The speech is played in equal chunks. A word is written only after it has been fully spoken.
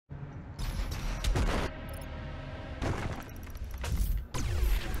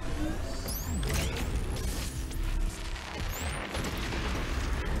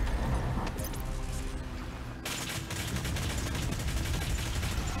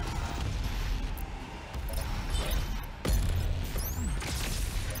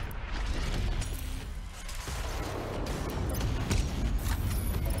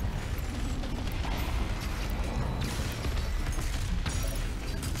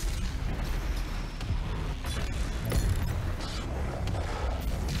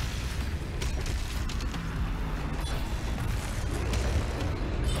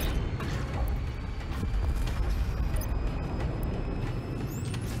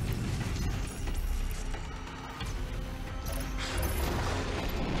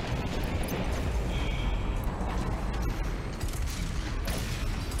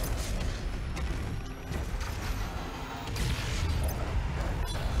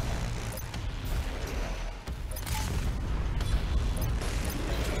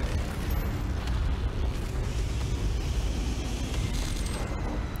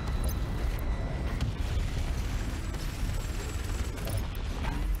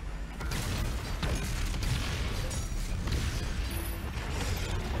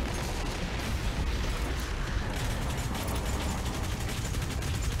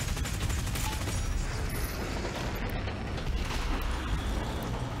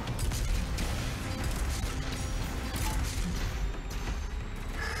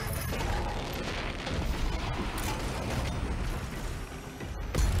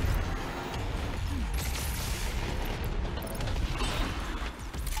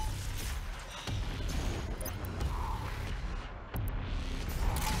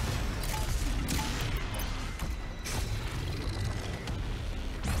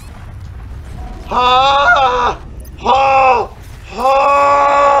Oh! Oh!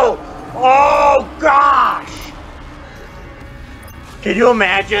 Oh! Oh gosh! Can you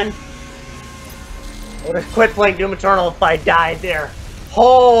imagine? I would have quit playing Doom Eternal if I died there.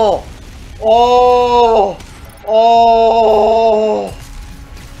 Oh! Oh! Oh!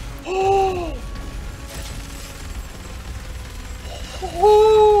 Oh!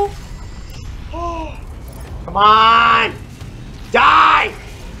 Oh! Oh! Come on! Die!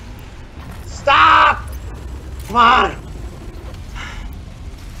 Stop! Come on!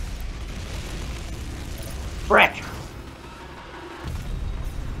 Frick!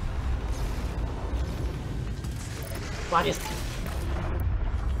 Come on, just...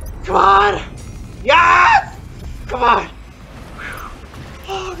 Come on! Yes! Come on!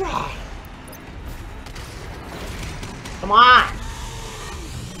 Oh, God! Come on!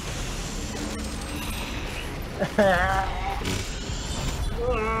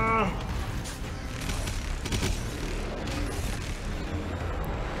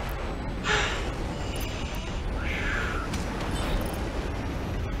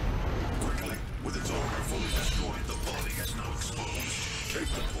 Quickly, with its order fully destroyed, the body is now exposed. Take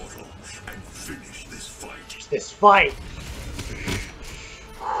the portal and finish this fight. This fight!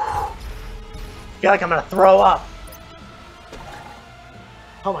 I feel like I'm gonna throw up.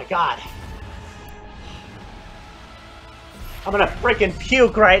 Oh my God. I'm gonna freaking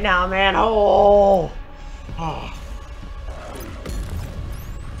puke right now, man. Oh. Oh.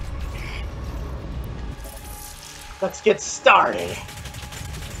 Let's get started.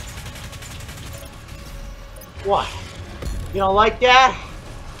 What? You don't like that?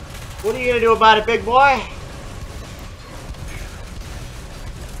 What are you gonna do about it, big boy?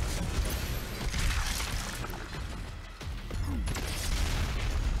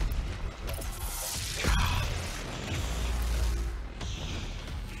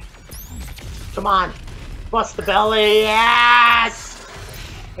 Come on. Bust the belly. Yes!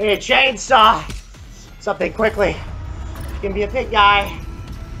 I need a chainsaw. Something quickly. You can be a big guy.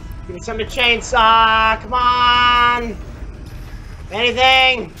 Give me something to chainsaw. Come on.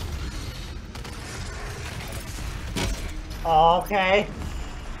 Anything. Okay.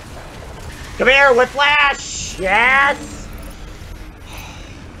 Come here, Whiplash. Yes.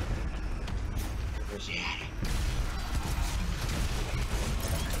 Where's he at?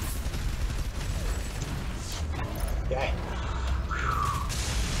 Okay.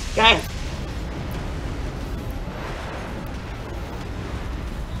 Okay.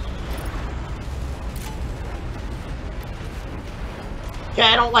 Okay,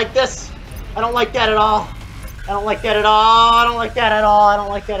 I don't like this. I don't like that at all. I don't like that at all. I don't like that at all. I don't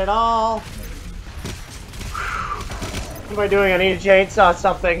like that at all. What am I doing? I need a chainsaw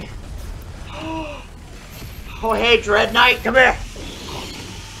something. Oh, hey, Dread Knight, come here.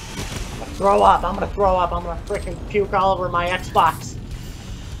 I'm gonna throw up. I'm gonna throw up. I'm gonna freaking puke all over my Xbox.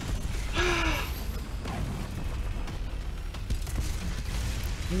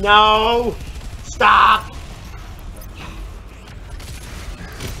 No! Stop!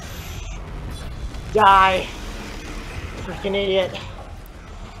 Die! Freaking idiot.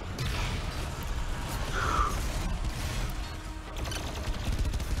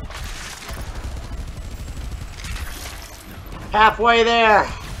 Halfway there.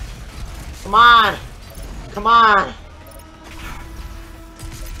 Come on. Come on.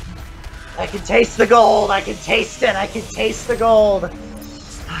 I can taste the gold. I can taste it. I can taste the gold.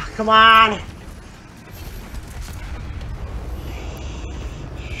 Come on.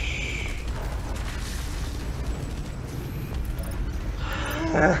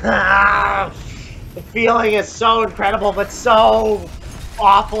 The feeling is so incredible, but so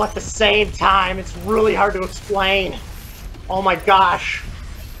awful at the same time. It's really hard to explain. Oh my gosh.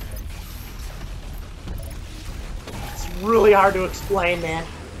 It's really hard to explain, man.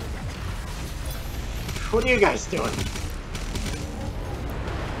 What are you guys doing?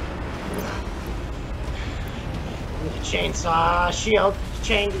 Chainsaw, shield,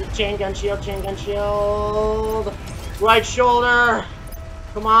 chain gun shield. Right shoulder.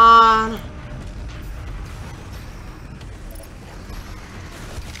 Come on.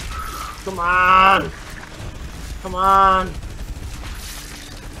 Come on. Come on.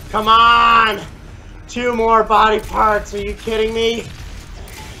 Come on. 2 more body parts. Are you kidding me?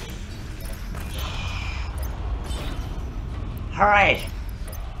 All right.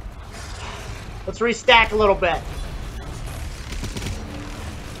 Let's restack a little bit.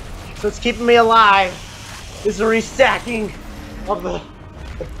 So it's keeping me alive. This is a restacking of the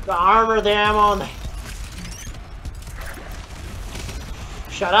armor, the ammo, and the...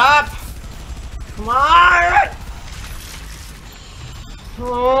 Shut up! Come on!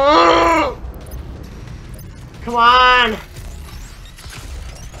 Come on!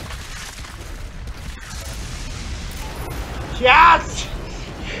 Yes!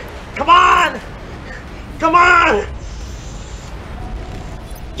 Come on! Come on!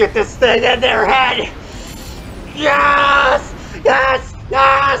 Get this thing in their head! Yes! Yes!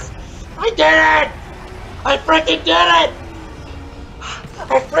 Yes! I did it! I freaking did it!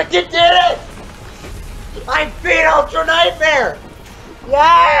 I freaking did it! I beat Ultra Nightmare!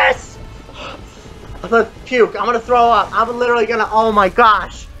 Yes! I'm gonna puke. I'm gonna throw up. I'm literally gonna. Oh my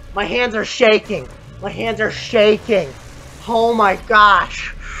gosh! My hands are shaking. My hands are shaking. Oh my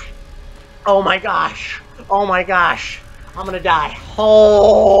gosh! Oh my gosh! Oh my gosh! I'm gonna die.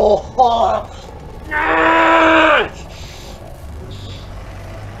 Oh!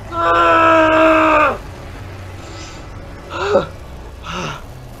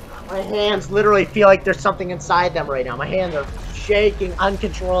 My hands literally feel like there's something inside them right now. My hands are shaking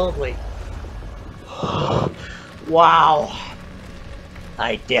uncontrollably. Wow.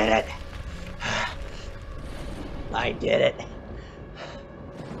 I did it. I did it.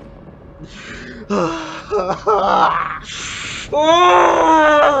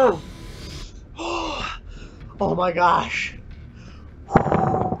 Oh my gosh.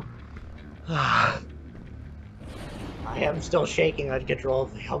 I am still shaking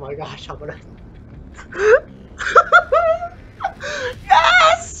uncontrollably. Oh my gosh, I'm gonna...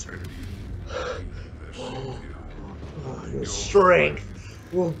 Yes! Your strength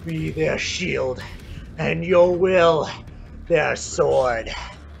will be their shield, and your will their sword.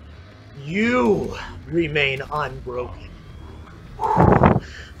 You remain unbroken,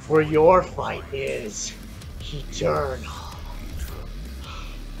 for your fight is eternal.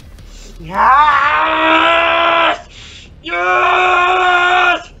 Yes!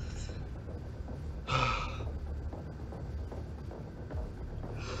 Yes!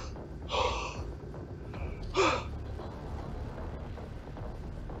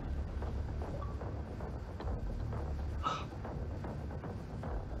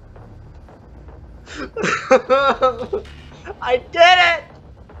 I did it!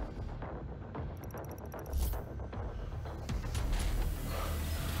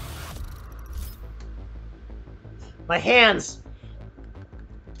 My hands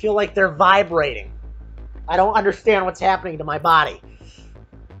feel like they're vibrating. I don't understand what's happening to my body.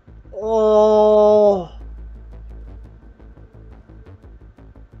 Oh.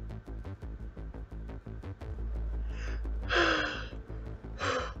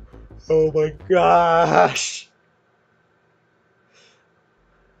 Oh my gosh.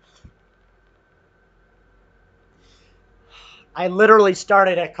 I literally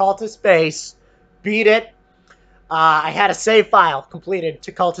started at Cultist Base, beat it. I had a save file completed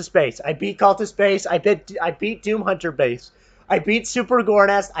to Cultist Base. I beat Cultist Base. I beat Doom Hunter Base. I beat Super Gore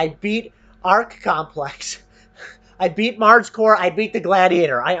Nest. I beat Arc Complex. I beat Mars Core. I beat the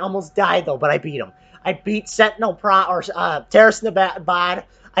Gladiator. I almost died though, but I beat him. I beat Sentinel Terrace Nabad.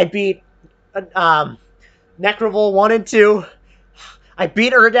 I beat Necrovol 1 and 2. I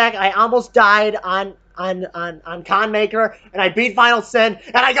beat Erdek. I almost died on Con Maker, and I beat Final Sin,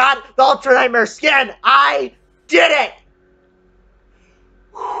 and I got the Ultra Nightmare skin. I did it!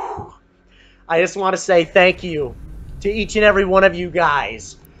 Whew. I just want to say thank you to each and every one of you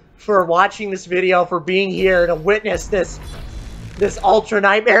guys for watching this video, for being here to witness this Ultra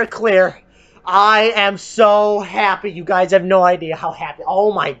Nightmare clear. I am so happy. You guys have no idea how happy.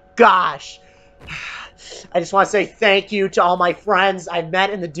 Oh my gosh. I just want to say thank you to all my friends I've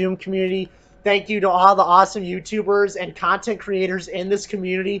met in the Doom community. Thank you to all the awesome YouTubers and content creators in this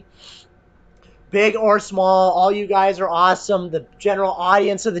community. Big or small, all you guys are awesome. The general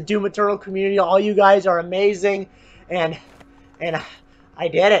audience of the Doom Eternal community, all you guys are amazing. And I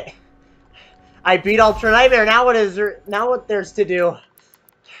did it. I beat Ultra Nightmare. Now what is there? Now what there's to do?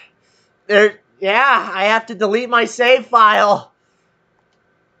 Yeah, I have to delete my save file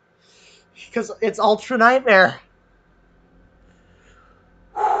because it's Ultra Nightmare.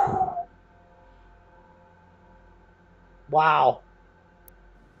 Wow.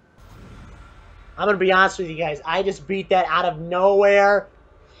 I'm going to be honest with you guys. I just beat that out of nowhere.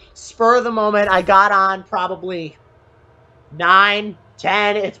 Spur of the moment. I got on probably 9,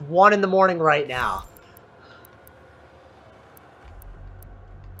 10. It's 1 in the morning right now.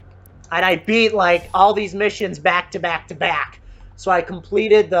 And I beat like all these missions back to back to back. So I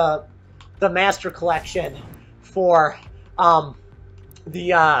completed the Master Collection for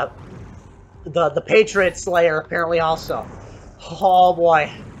the Patriot Slayer apparently also. Oh boy.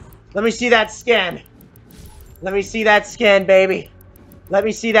 Let me see that skin. Let me see that skin, baby. Let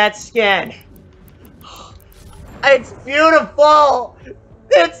me see that skin. It's beautiful.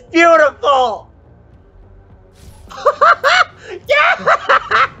 It's beautiful.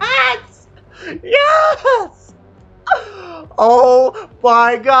 Yes! Yes! Oh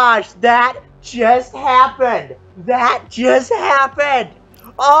my gosh, that just happened. That just happened.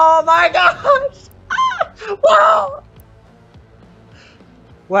 Oh my gosh. Wow.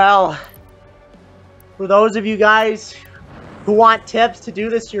 Well, for those of you guys who want tips to do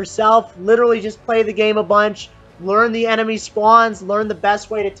this yourself, literally just play the game a bunch, learn the enemy spawns, learn the best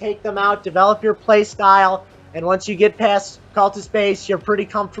way to take them out, develop your play style, and once you get past Cultist Base, you're pretty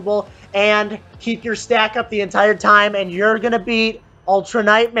comfortable, and keep your stack up the entire time, and you're gonna beat Ultra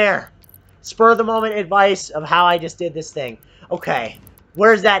Nightmare. Spur of the moment advice of how I just did this thing. Okay,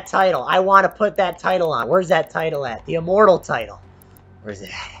 where's that title? I want to put that title on. Where's that title at? The Immortal title. Where's it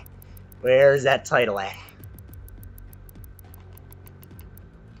at? Where's that title at?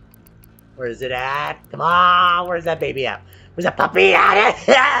 Where's it at? Come on, where's that baby at? Where's that puppy at?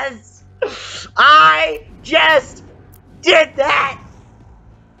 Yes! I just did that!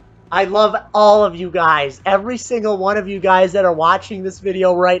 I love all of you guys. Every single one of you guys that are watching this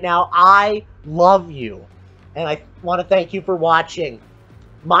video right now, I love you. And I want to thank you for watching.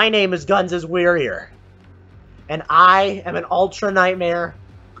 My name is Gunz Is Wearier. And I am an Ultra Nightmare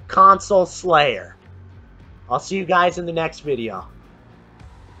console slayer. I'll see you guys in the next video.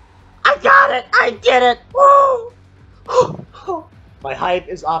 I got it! I did it! Woo! My hype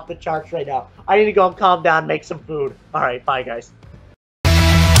is off the charts right now. I need to go and calm down and make some food. Alright, bye guys.